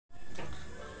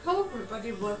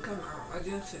everybody, welcome our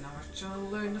audience in our channel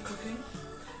Learn Cooking.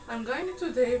 I'm going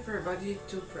today everybody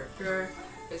to prepare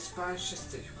a sponge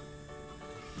stew.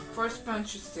 For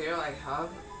sponge stew I have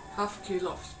half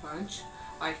kilo of sponge.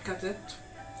 I cut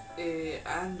it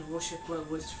and wash it well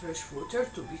with fresh water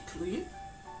to be clean.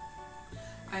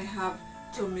 I have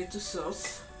tomato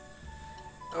sauce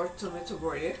or tomato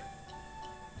puree,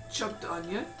 chopped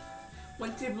onion,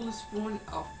 1 tablespoon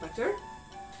of butter.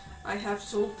 I have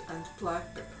salt and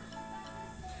black pepper.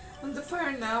 On the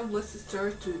fire now, let's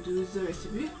start to do the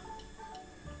recipe.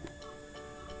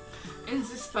 In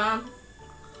this pan,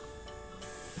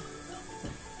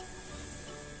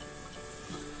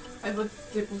 I put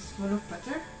a tablespoon of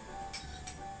butter.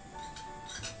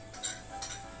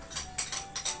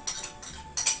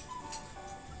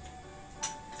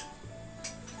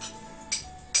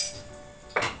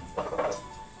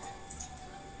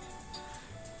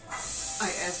 I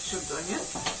add chopped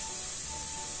onion.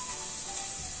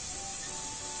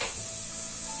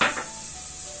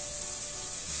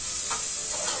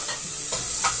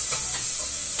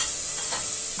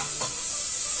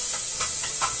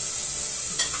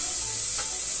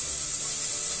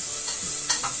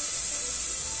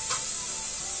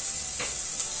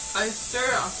 I stir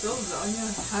until the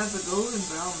onion has a golden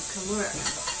brown color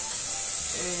and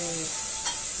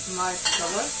a nice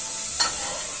color.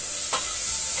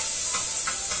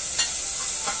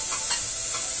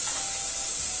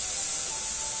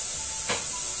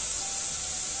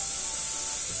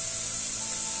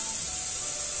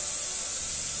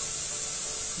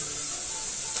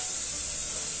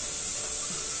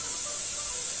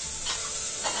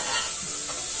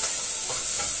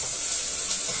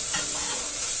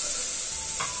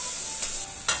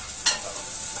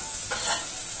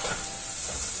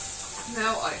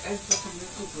 Now I add the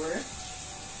tomato puree.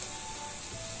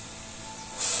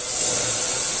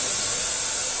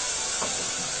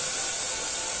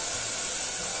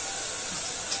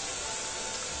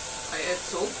 I add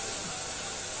salt.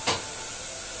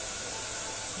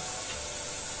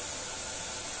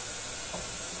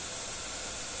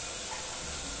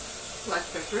 Black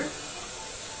pepper.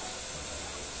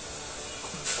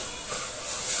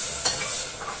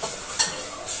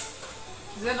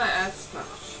 Then I add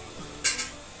spinach.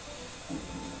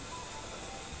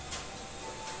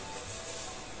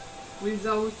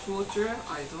 Without water,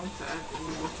 I don't add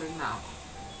any water now.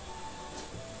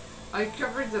 I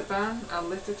cover the pan and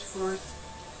let it for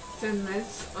 10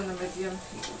 minutes on a medium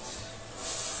heat.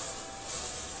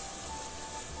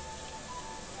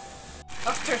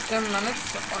 After 10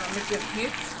 minutes on a medium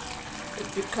heat, it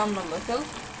becomes a little,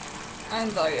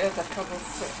 and I add a cup of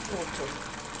water.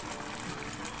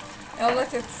 I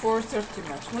let it for 30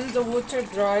 minutes. When the water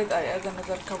dried, I add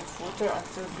another cup of water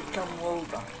until it becomes well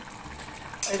done.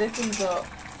 I let in the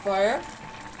fire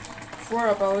for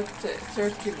about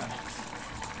 30 minutes.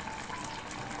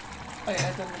 I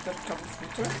add another cup of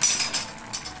water.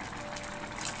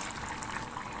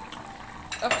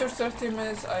 After 30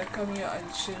 minutes I come here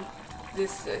and chill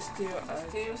this stew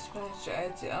spinach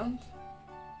at the end.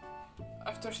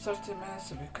 After 30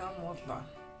 minutes it becomes well done.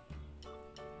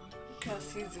 You can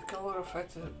see the color of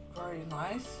it is very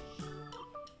nice.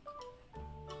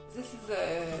 This is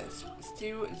a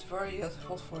stew is very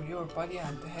useful for your body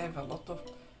and have a lot of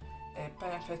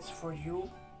benefits for you.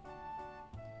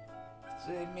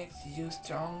 It makes you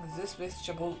strong. This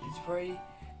vegetable is very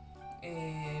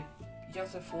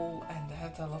useful and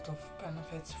has a lot of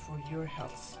benefits for your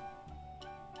health.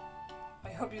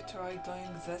 I hope you try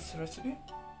doing this recipe.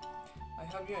 I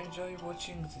hope you enjoy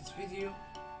watching this video.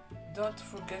 Don't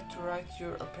forget to write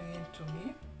your opinion to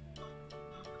me.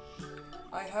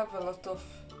 I have a lot of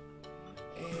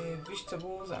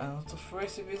vegetables and a lot of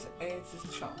recipes at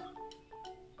this channel.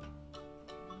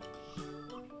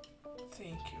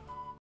 Thank you.